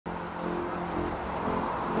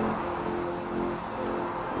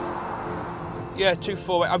Yeah,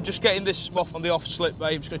 2-4. I'm just getting this off on the off slip,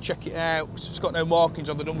 mate. I'm just going to check it out. It's got no markings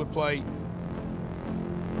on the number plate.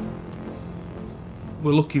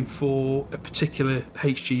 We're looking for a particular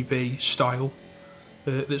HGV style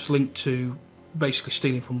that's linked to basically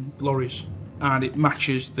stealing from lorries, and it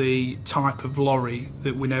matches the type of lorry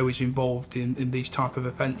that we know is involved in these type of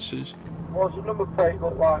offences. What does the number plate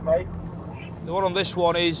look like, mate? The one on this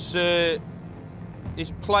one is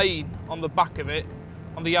plain on the back of it,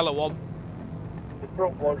 on the yellow one. The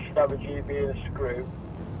front one should have a GB and a screw.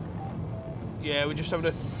 Yeah, we're just having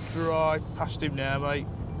a drive past him now, mate.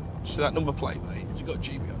 So that number plate, mate, has it got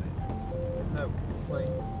GB on it? No, plain.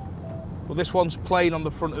 Well, this one's plain on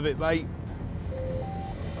the front of it, mate.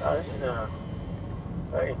 No.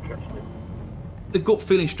 Very interesting. The gut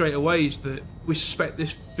feeling straight away is that we suspect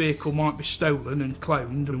this vehicle might be stolen and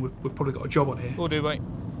cloned, and we've probably got a job on here. We'll do, mate.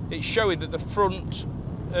 It's showing that the front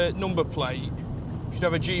number plate should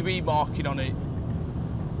have a GB marking on it.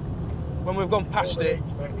 When we've gone past it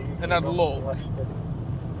and had a look,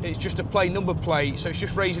 it's just a plain number plate, so it's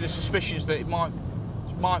just raising the suspicions that it might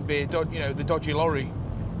be, the dodgy lorry.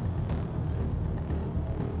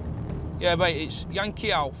 Yeah, mate, it's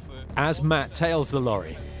Yankee Alpha. As Matt tails the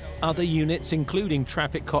lorry, other units, including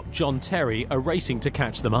traffic cop John Terry, are racing to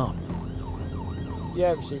catch them up.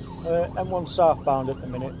 Yeah, we see. M1 southbound at the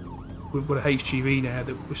minute. We've got a HGV now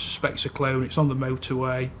that we suspect's a clone. It's on the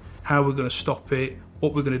motorway. How we're going to stop it,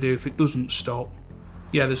 what we're going to do if it doesn't stop.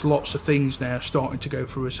 Yeah, there's lots of things now starting to go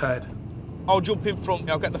through his head. I'll jump in front,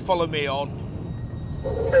 I'll get the follow me on.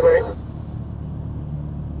 Okay, mate.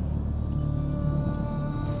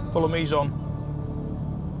 Follow me's on.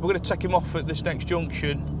 We're going to take him off at this next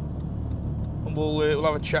junction, and we'll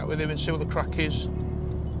have a chat with him and see what the crack is.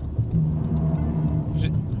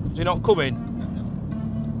 Is he not coming?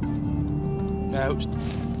 No.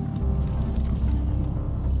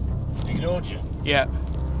 He ignored you? Yeah.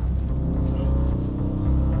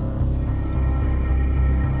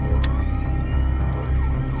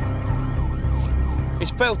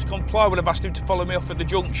 He's failed to comply when I've asked him to follow me off at the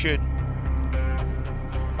junction.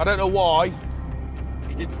 I don't know why.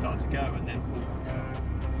 He did start to go and then pulled back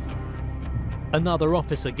out. Another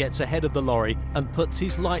officer gets ahead of the lorry and puts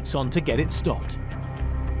his lights on to get it stopped.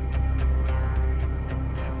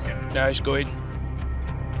 No, he's going.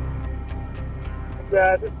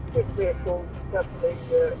 Yeah, this vehicle definitely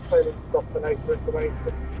failing to stop an for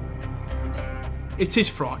information. It is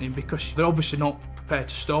frightening because they're obviously not prepared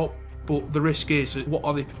to stop, but the risk is that what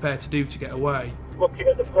are they prepared to do to get away? Looking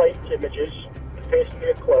at the plate images, it appears to be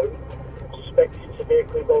a clone. Suspect it's a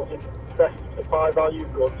vehicle involving theft of high-value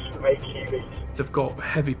goods from HGVs. They've got a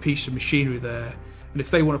heavy piece of machinery there, and if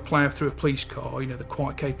they want to plough through a police car, they're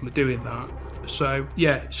quite capable of doing that. So,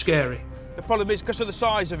 yeah, it's scary. The problem is, because of the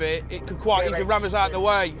size of it, it could quite easily ram us out of the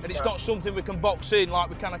way, and it's not something we can box in like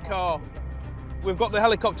we can a car. We've got the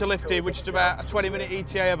helicopter lifted, which is about a 20-minute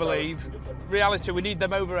ETA, I believe. Reality, we need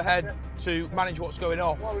them overhead to manage what's going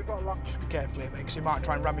off. Just be careful here, mate, because he might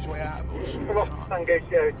try and ram his way out of us. Come off Tango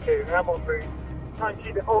CO2, and I'm on route. Trying to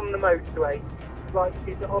keep it on the motorway. Like to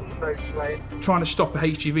keep it on the motorway. Trying to stop a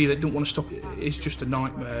HGV that don't want to stop it is just a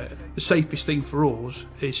nightmare. The safest thing for us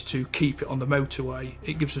is to keep it on the motorway.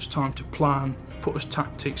 It gives us time to plan, put us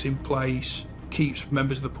tactics in place, keeps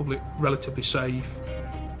members of the public relatively safe.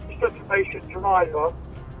 Such a patient driver,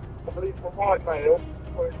 I believe a white male,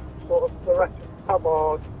 with sort of the rest of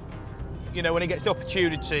Tabard. When he gets the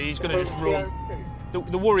opportunity, he's going to just run.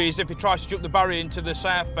 The worry is if he tries to jump the barrier into the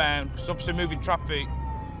southbound, because obviously moving traffic.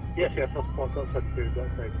 Yes, that's what I do.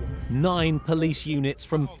 That's okay. 9 police units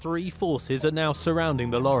from 3 forces are now surrounding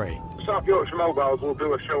the lorry. South Yorkshire Mobiles will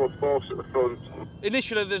do a show of force at the front.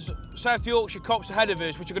 Initially, there's South Yorkshire cops ahead of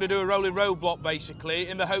us, which are going to do a rolling roadblock, basically,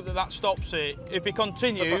 in the hope that that stops it. If he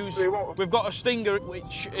continues, we've got a stinger,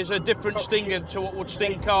 which is a different stinger to what would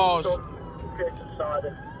sting cars.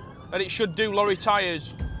 And it should do lorry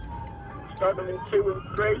tyres. Starting in 2 and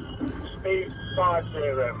 3, speed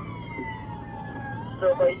 50.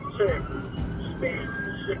 Lane 2, speed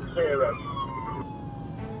 60.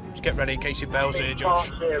 Just get ready in case it bells here, Josh.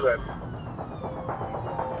 50.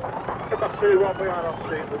 Come back to 1 behind on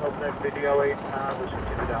street with no video in, and we're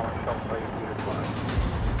switching it down on shop plate to the flag.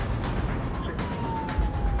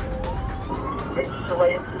 Into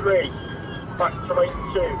lane 3, back to lane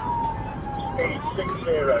 2, speed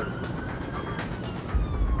 60.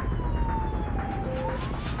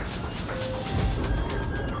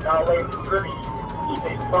 Now lane 3.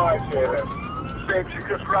 Speed 50. Seems you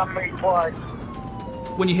just ran me twice.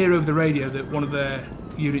 When you hear over the radio that one of their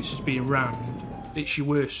units is being rammed, it's your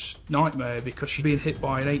worst nightmare because you're being hit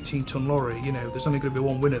by an 18-ton lorry. You know, there's only going to be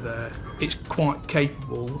one winner there. It's quite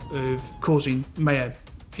capable of causing mayhem,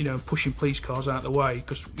 you know, pushing police cars out of the way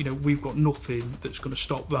because, you know, we've got nothing that's going to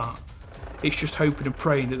stop that. It's just hoping and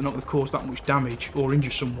praying that they're not going to cause that much damage or injure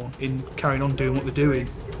someone in carrying on doing what they're doing.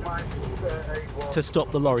 To stop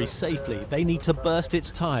the lorry safely, they need to burst its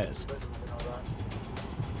tyres.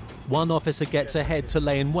 One officer gets ahead to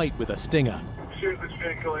lay in wait with a stinger. This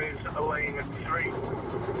vehicle is a lane 3.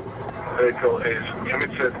 Vehicle is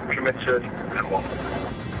committed, and 1.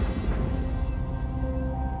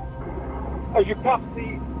 As you pass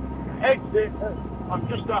the exit, I'm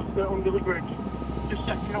just after under the bridge. Just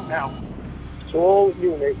setting up now. So all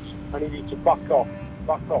units, I need you to back off.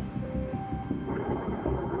 Back off.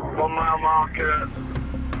 1 mile marker.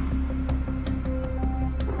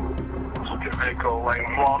 Subject vehicle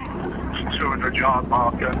lane 1. 200 yard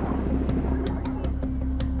marker.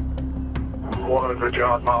 100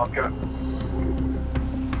 yard marker.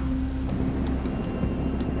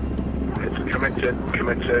 It's committed,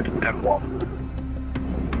 M1.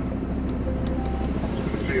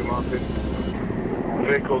 See you, Martin.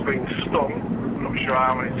 Vehicle's been stung. Not sure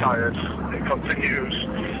how many tyres. It continues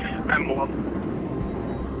M1.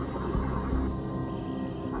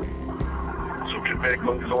 Subject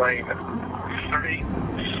vehicle is lane 3,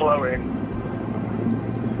 slowing.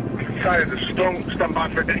 Tyres are stung. Stand by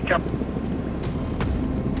for a decap.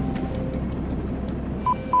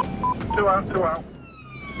 2 out.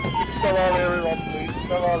 Tell all area on, please.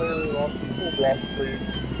 Tell all area on. Full block,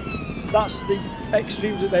 please. That's the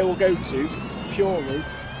extremes that they will go to purely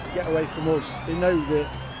to get away from us. They know that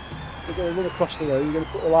they're going to run across the road, they're going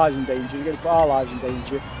to put their lives in danger, they're going to put our lives in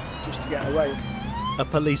danger just to get away. A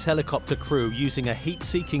police helicopter crew using a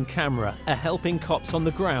heat-seeking camera are helping cops on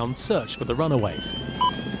the ground search for the runaways.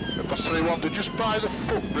 Bus 31, they're just by the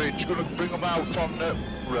footbridge, going to bring them out on the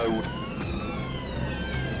road.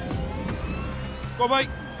 Go on, mate.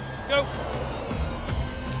 Go.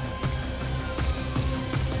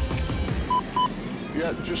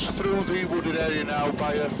 Yeah, just through the wooded area now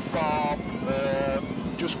by a farm,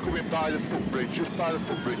 just coming by the footbridge, just by the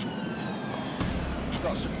footbridge. So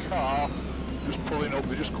that's a car just pulling up,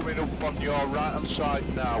 they're just coming up on your right hand side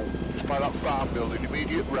now, just by that farm building,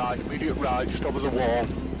 immediate right, just over the wall.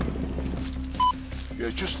 Yeah,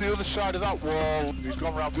 just the other side of that wall, he's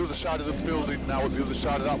gone round the other side of the building now, at the other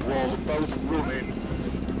side of that wall, they're both running.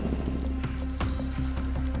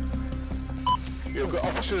 You've got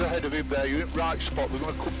officers ahead of him there, you're in the right spot, they're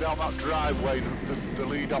going to come down that driveway, the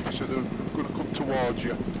lead officer, they're going to come towards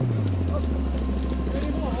you.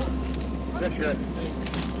 Yes, yeah.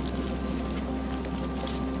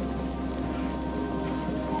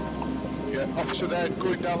 Yeah, officer there,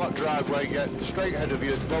 going down that driveway, yeah, straight ahead of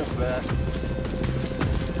you, both there.